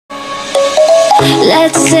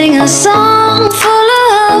Let's sing a song full of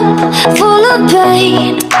hope, full of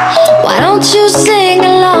pain. Why don't you sing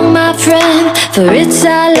along, my friend? For it's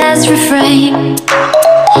our last refrain.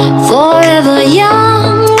 Forever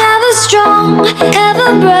young, ever strong,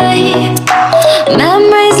 ever brave.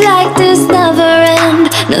 Memories like this never end.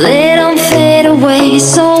 No, they don't fade away.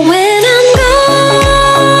 So when I'm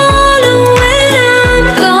gone, oh, when I'm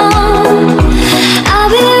gone, I'll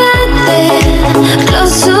be right there,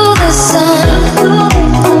 close to the sun.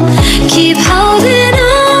 Keep holding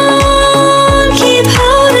on, keep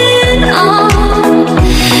holding on,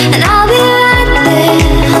 and I'll be right there,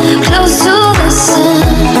 close to the sun,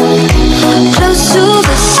 close to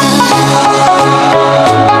the sun.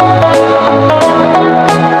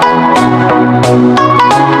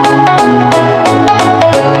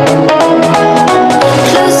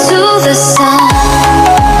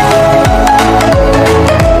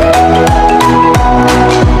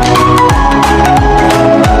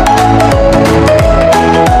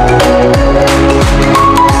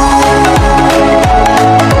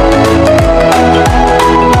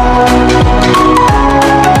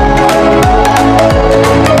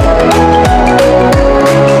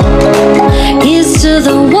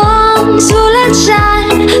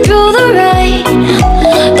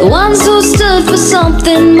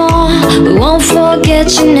 Something more, we won't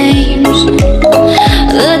forget your names.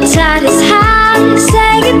 The tide is high,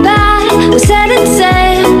 say goodbye, we set it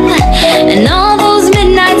sail. And all those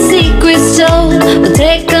midnight secrets told, we'll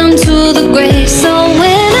take them to the grave. So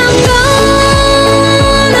when I'm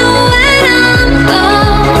gone, oh, when I'm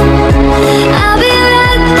gone, I'll be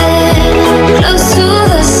right there, close to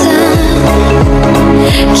the sun.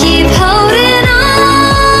 Keep holding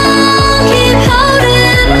on, keep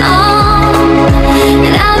holding on,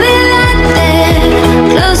 and I'll be right there,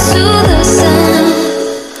 close to the sun,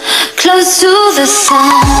 close to the sun.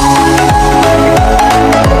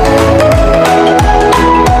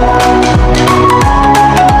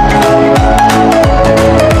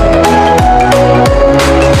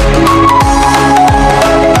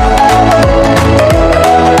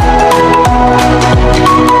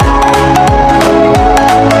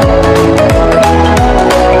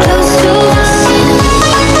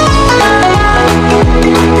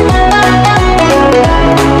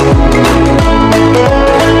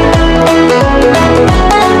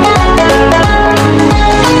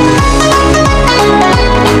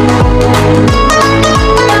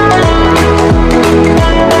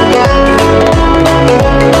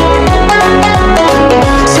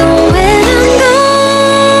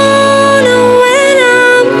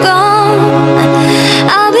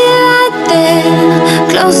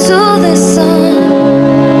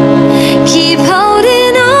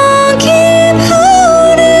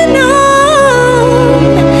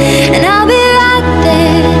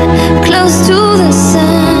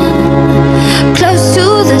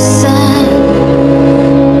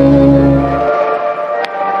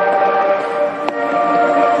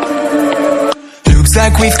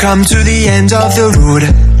 We've come to the end of the road.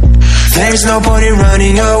 There's no point in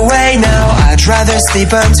running away now. I'd rather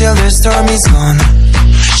sleep until the storm is gone.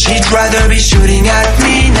 She'd rather be shooting at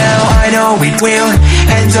me now. I know it will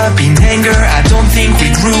end up in anger. I don't think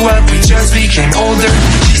we grew up, we just became older.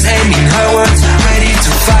 She's aiming her words, ready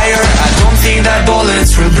to fire. I don't think that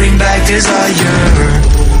bullets will bring back desire.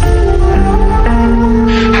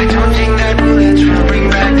 I don't think that bullets will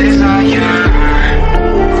bring back desire.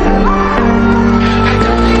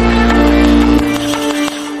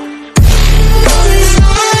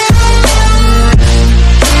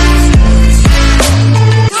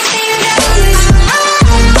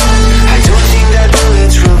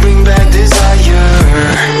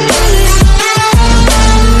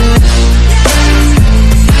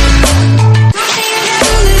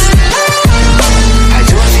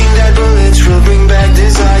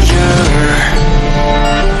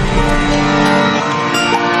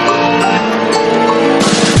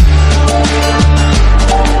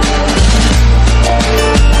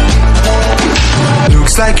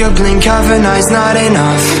 Like a blink of an eye's not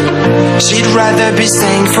enough. She'd rather be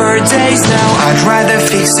staying for days now. I'd rather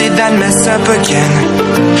fix it than mess up again.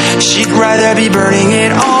 She'd rather be burning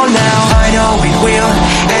it all now. I know it will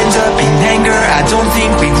end up in anger. I don't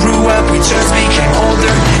think we grew up, we just became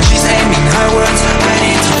older. She's aiming her words,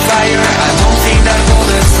 ready to fire. I don't think that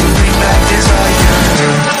bullets will bring back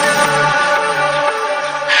desire.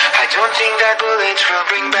 I don't think that bullets will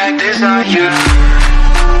bring back desire.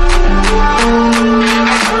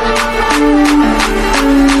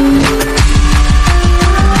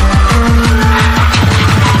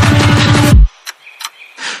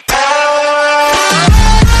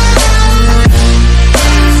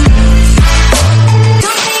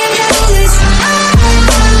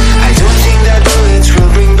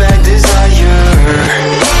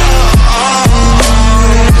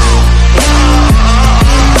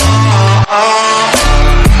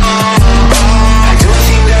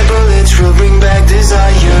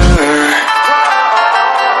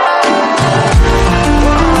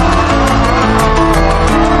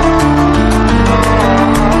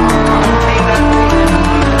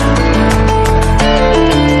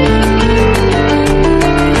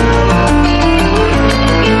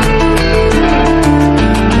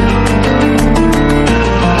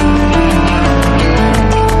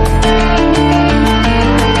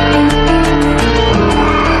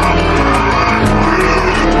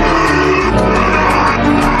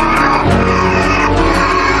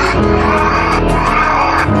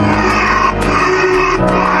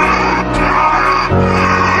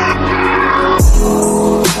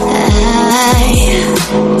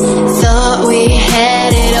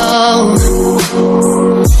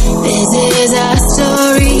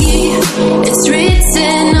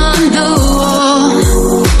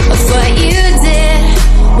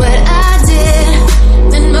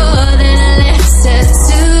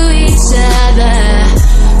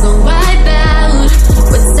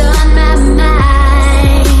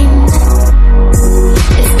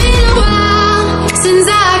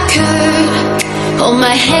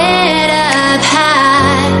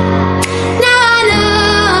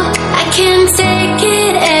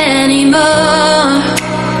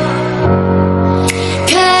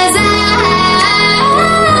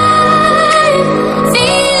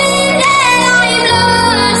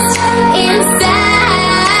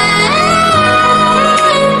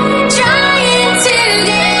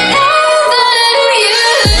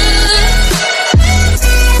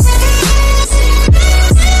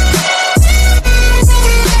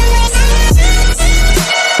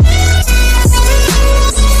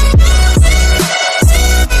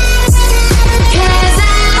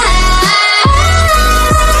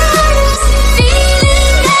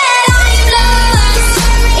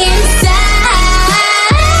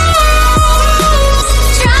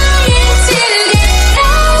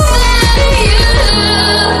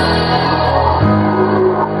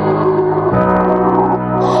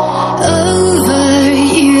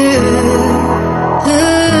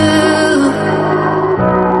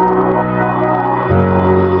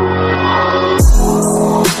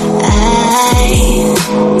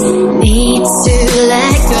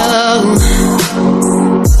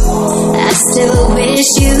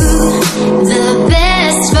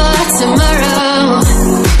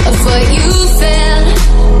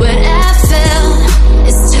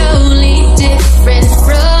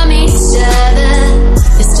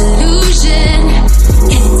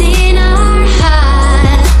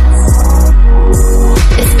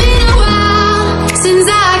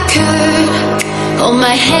 hold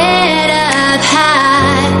my head up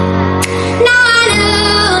high.